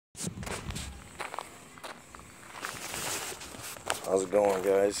How's it going,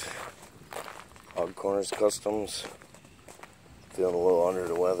 guys? Hog Corners Customs. Feeling a little under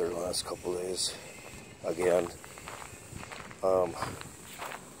the weather the last couple days again. I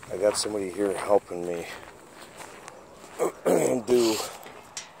got somebody here helping me do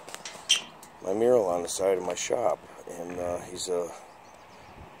my mural on the side of my shop, and he's a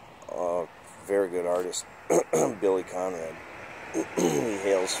very good artist, Billy Conrad. He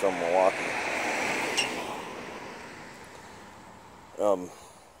hails from Milwaukee.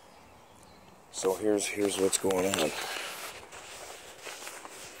 So here's what's going on.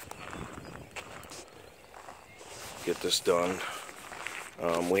 Get this done.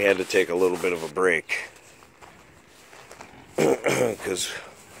 We had to take a little bit of a break because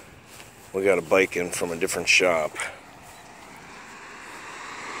we got a bike in from a different shop.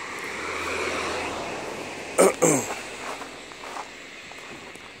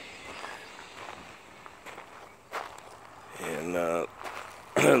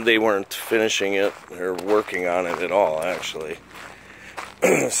 And they weren't finishing it or working on it at all, actually.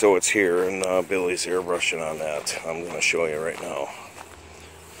 So it's here, and Billy's airbrushing on that. I'm going to show you right now.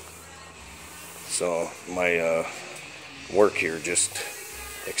 So my work here just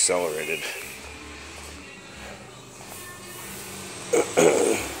accelerated.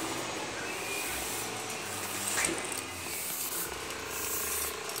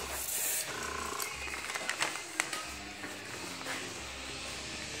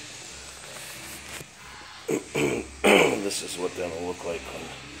 This is what that'll look like when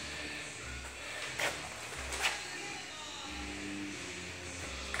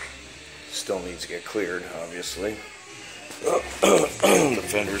still needs to get cleared, obviously. The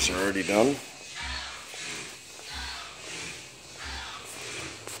fenders are already done.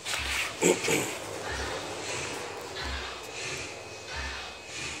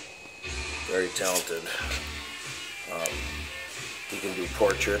 Very talented. You can do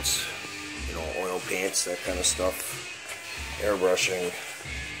portraits, you know, oil paints, that kind of stuff. Airbrushing,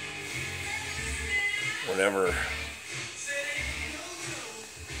 whatever.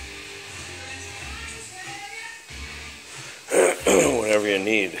 Whatever you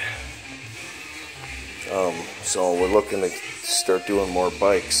need. So we're looking to start doing more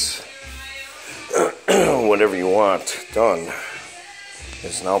bikes. Whatever you want done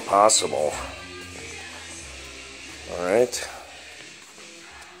is now possible. All right.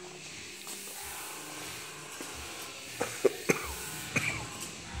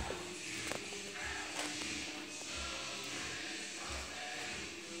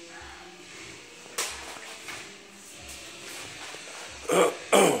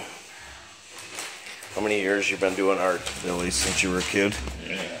 How many years you been doing art, Billy, since you were a kid?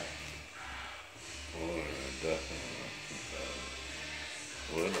 Yeah. Boy, definitely.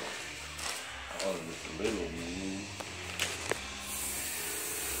 Little. I was just a little.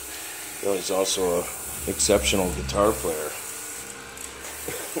 Billy's also an exceptional guitar player.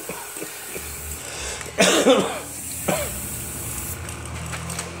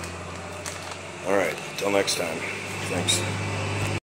 All right, until next time. Thanks.